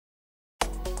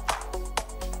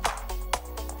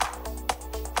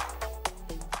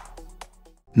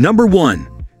Number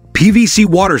 1. PVC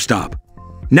water stop.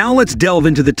 Now let's delve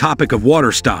into the topic of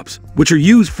water stops, which are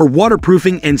used for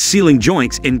waterproofing and sealing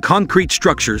joints in concrete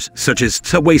structures such as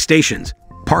subway stations,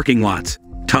 parking lots,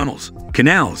 tunnels,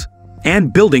 canals,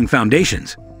 and building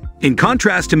foundations. In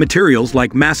contrast to materials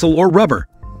like massil or rubber,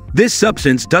 this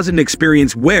substance doesn't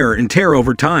experience wear and tear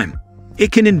over time.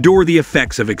 It can endure the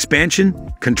effects of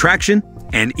expansion, contraction,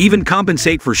 and even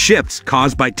compensate for shifts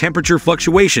caused by temperature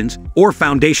fluctuations or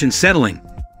foundation settling.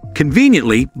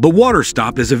 Conveniently, the water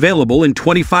stop is available in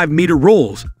 25-meter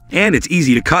rolls, and it's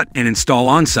easy to cut and install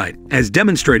on-site, as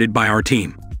demonstrated by our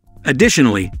team.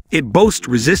 Additionally, it boasts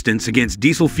resistance against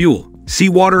diesel fuel,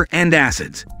 seawater, and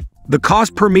acids. The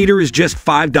cost per meter is just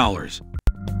 $5.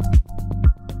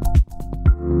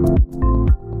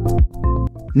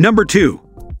 Number 2.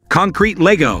 Concrete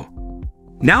Lego.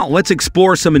 Now let's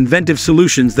explore some inventive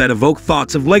solutions that evoke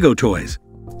thoughts of Lego toys.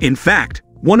 In fact,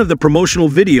 one of the promotional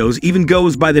videos even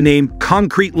goes by the name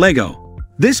Concrete Lego.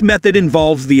 This method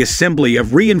involves the assembly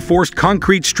of reinforced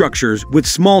concrete structures with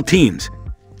small teams,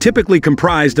 typically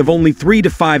comprised of only 3 to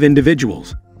 5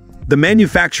 individuals. The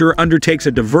manufacturer undertakes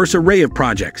a diverse array of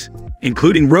projects,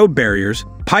 including road barriers,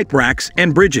 pipe racks,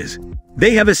 and bridges.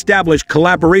 They have established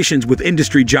collaborations with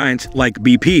industry giants like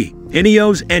BP,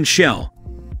 Ineos, and Shell.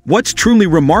 What's truly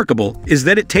remarkable is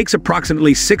that it takes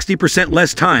approximately 60%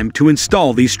 less time to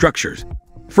install these structures.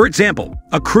 For example,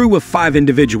 a crew of 5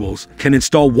 individuals can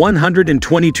install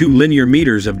 122 linear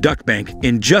meters of duct bank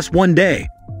in just one day.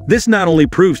 This not only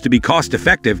proves to be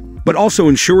cost-effective, but also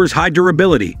ensures high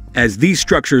durability, as these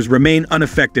structures remain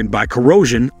unaffected by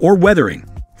corrosion or weathering.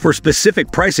 For specific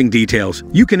pricing details,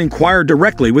 you can inquire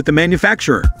directly with the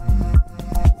manufacturer.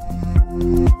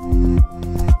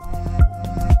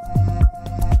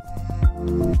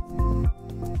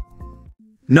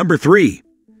 Number 3.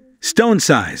 Stone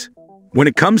size. When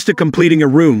it comes to completing a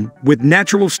room with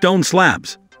natural stone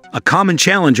slabs, a common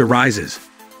challenge arises.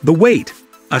 The weight.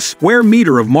 A square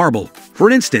meter of marble, for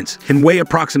instance, can weigh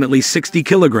approximately 60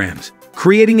 kilograms,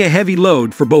 creating a heavy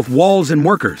load for both walls and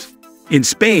workers. In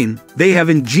Spain, they have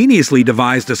ingeniously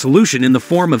devised a solution in the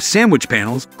form of sandwich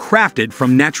panels crafted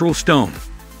from natural stone.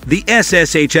 The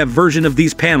SSHF version of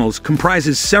these panels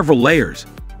comprises several layers: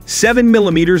 7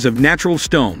 millimeters of natural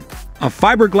stone, a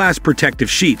fiberglass protective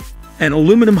sheet, an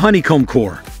aluminum honeycomb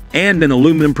core, and an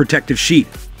aluminum protective sheet.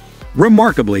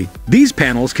 Remarkably, these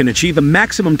panels can achieve a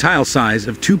maximum tile size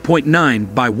of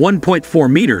 2.9 by 1.4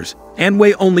 meters and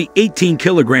weigh only 18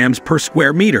 kilograms per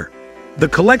square meter. The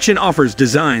collection offers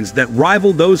designs that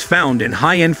rival those found in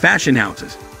high-end fashion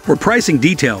houses. For pricing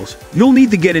details, you'll need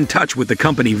to get in touch with the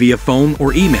company via phone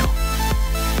or email.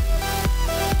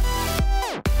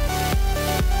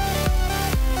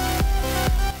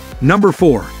 Number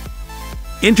 4.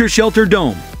 Intershelter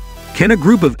Dome. Can a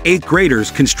group of 8th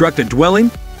graders construct a dwelling?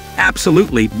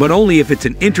 Absolutely, but only if it's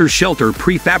an inter-shelter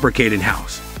prefabricated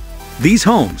house. These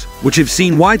homes, which have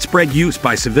seen widespread use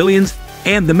by civilians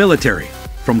and the military,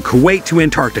 from Kuwait to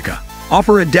Antarctica,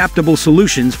 offer adaptable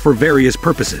solutions for various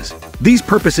purposes. These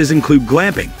purposes include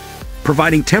glamping,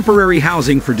 providing temporary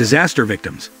housing for disaster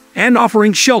victims, and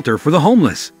offering shelter for the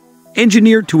homeless.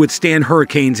 Engineered to withstand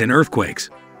hurricanes and earthquakes,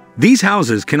 these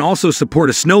houses can also support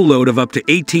a snow load of up to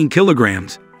 18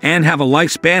 kilograms and have a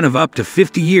lifespan of up to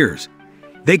 50 years.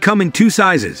 They come in 2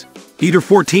 sizes, either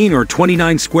 14 or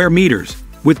 29 square meters,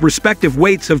 with respective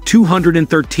weights of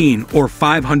 213 or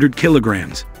 500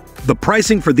 kilograms. The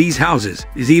pricing for these houses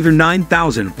is either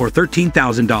 $9,000 or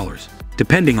 $13,000,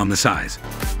 depending on the size.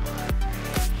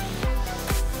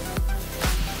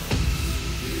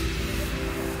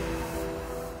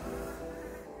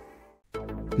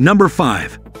 Number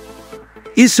 5.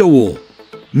 Isowool.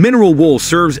 Mineral wool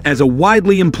serves as a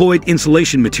widely employed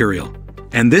insulation material,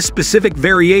 and this specific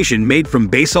variation made from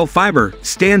basalt fiber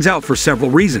stands out for several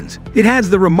reasons. It has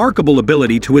the remarkable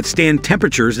ability to withstand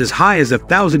temperatures as high as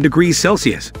 1,000 degrees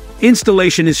Celsius.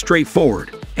 Installation is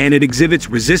straightforward, and it exhibits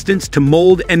resistance to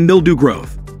mold and mildew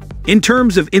growth. In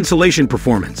terms of insulation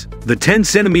performance, the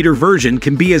 10-centimeter version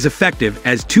can be as effective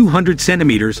as 200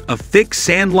 centimeters of thick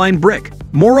sand-lined brick.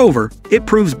 Moreover, it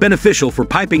proves beneficial for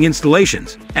piping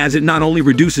installations, as it not only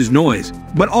reduces noise,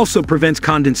 but also prevents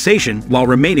condensation while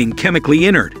remaining chemically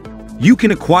inert. You can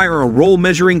acquire a roll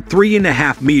measuring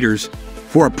 3.5 meters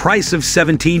for a price of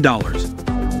 $17.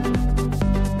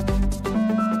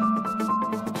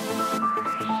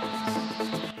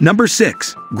 Number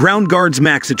 6. Ground Guards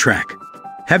MaxiTrack.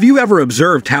 Have you ever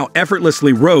observed how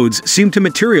effortlessly roads seem to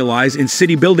materialize in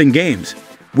city building games?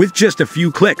 With just a few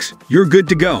clicks, you're good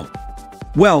to go.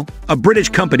 Well, a British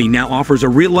company now offers a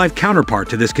real-life counterpart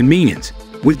to this convenience.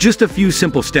 With just a few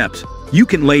simple steps, you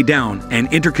can lay down and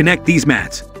interconnect these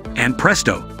mats, and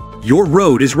presto, your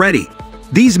road is ready.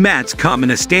 These mats come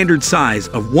in a standard size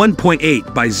of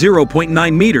 1.8 by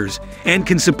 0.9 meters and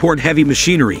can support heavy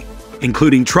machinery,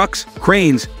 including trucks,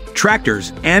 cranes,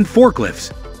 tractors, and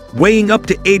forklifts, weighing up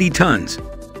to 80 tons.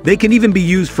 They can even be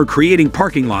used for creating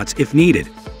parking lots if needed.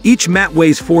 Each mat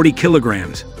weighs 40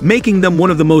 kilograms, making them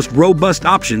one of the most robust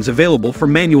options available for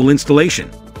manual installation.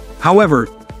 However,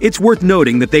 it's worth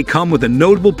noting that they come with a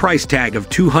notable price tag of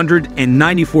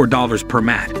 $294 per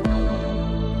mat.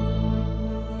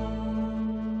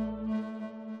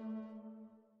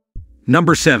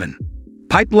 Number 7.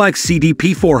 Pipelex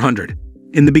CDP 400.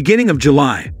 In the beginning of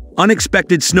July,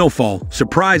 unexpected snowfall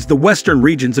surprised the western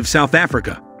regions of South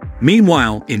Africa.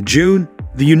 Meanwhile, in June,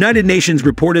 the United Nations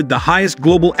reported the highest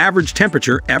global average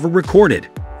temperature ever recorded.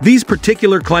 These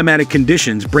particular climatic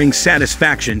conditions bring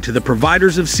satisfaction to the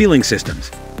providers of ceiling systems,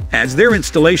 as their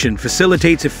installation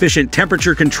facilitates efficient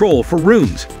temperature control for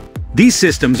rooms. These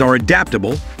systems are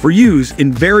adaptable for use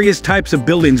in various types of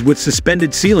buildings with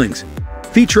suspended ceilings,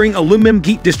 featuring aluminum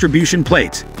heat distribution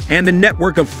plates and a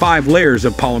network of 5 layers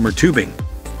of polymer tubing,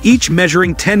 each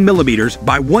measuring 10 millimeters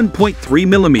by 1.3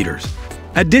 millimeters.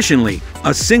 Additionally,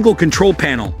 a single control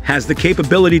panel has the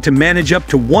capability to manage up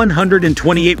to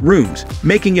 128 rooms,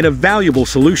 making it a valuable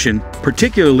solution,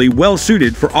 particularly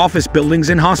well-suited for office buildings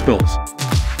and hospitals.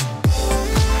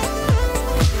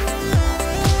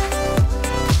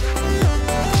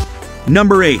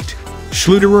 Number 8.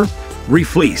 Schluterer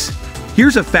Refleece.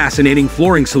 Here's a fascinating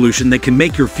flooring solution that can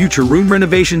make your future room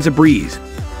renovations a breeze.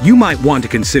 You might want to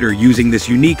consider using this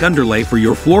unique underlay for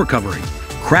your floor covering.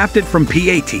 Crafted from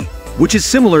PAT, which is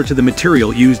similar to the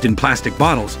material used in plastic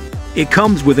bottles, it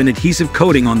comes with an adhesive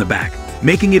coating on the back,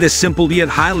 making it a simple yet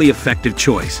highly effective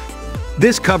choice.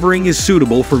 This covering is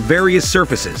suitable for various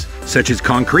surfaces, such as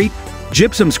concrete,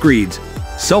 gypsum screeds,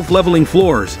 self-leveling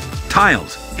floors,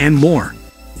 tiles, and more.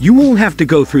 You won't have to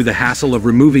go through the hassle of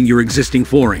removing your existing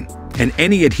flooring, and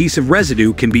any adhesive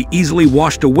residue can be easily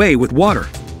washed away with water.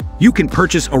 You can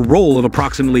purchase a roll of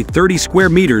approximately 30 square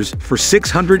meters for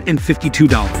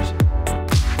 $652.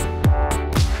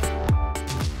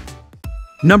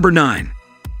 Number 9.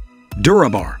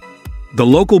 Durabar. The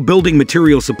local building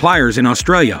material suppliers in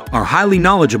Australia are highly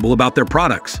knowledgeable about their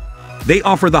products. They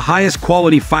offer the highest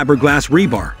quality fiberglass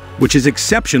rebar, which is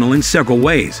exceptional in several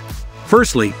ways.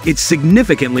 Firstly, it's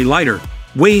significantly lighter,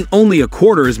 weighing only a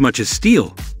quarter as much as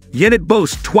steel, yet it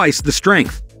boasts twice the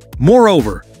strength.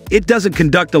 Moreover, it doesn't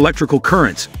conduct electrical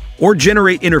currents or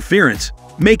generate interference,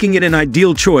 making it an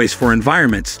ideal choice for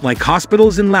environments like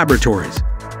hospitals and laboratories.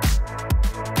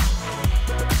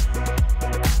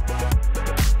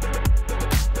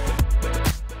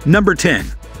 Number 10.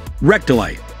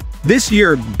 Rectolite. This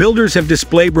year, builders have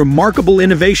displayed remarkable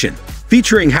innovation,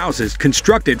 featuring houses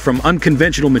constructed from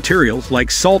unconventional materials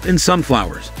like salt and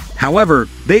sunflowers. However,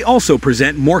 they also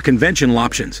present more conventional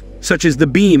options, such as the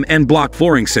beam and block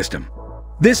flooring system.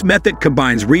 This method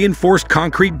combines reinforced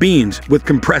concrete beams with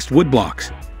compressed wood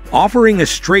blocks, offering a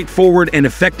straightforward and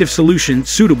effective solution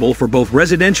suitable for both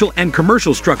residential and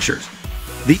commercial structures.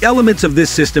 The elements of this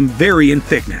system vary in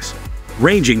thickness,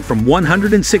 ranging from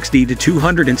 160 to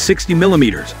 260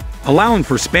 millimeters, allowing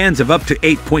for spans of up to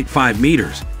 8.5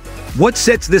 meters. What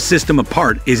sets this system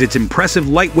apart is its impressive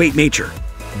lightweight nature,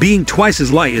 being twice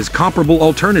as light as comparable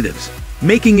alternatives,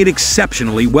 making it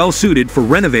exceptionally well-suited for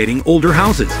renovating older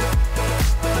houses.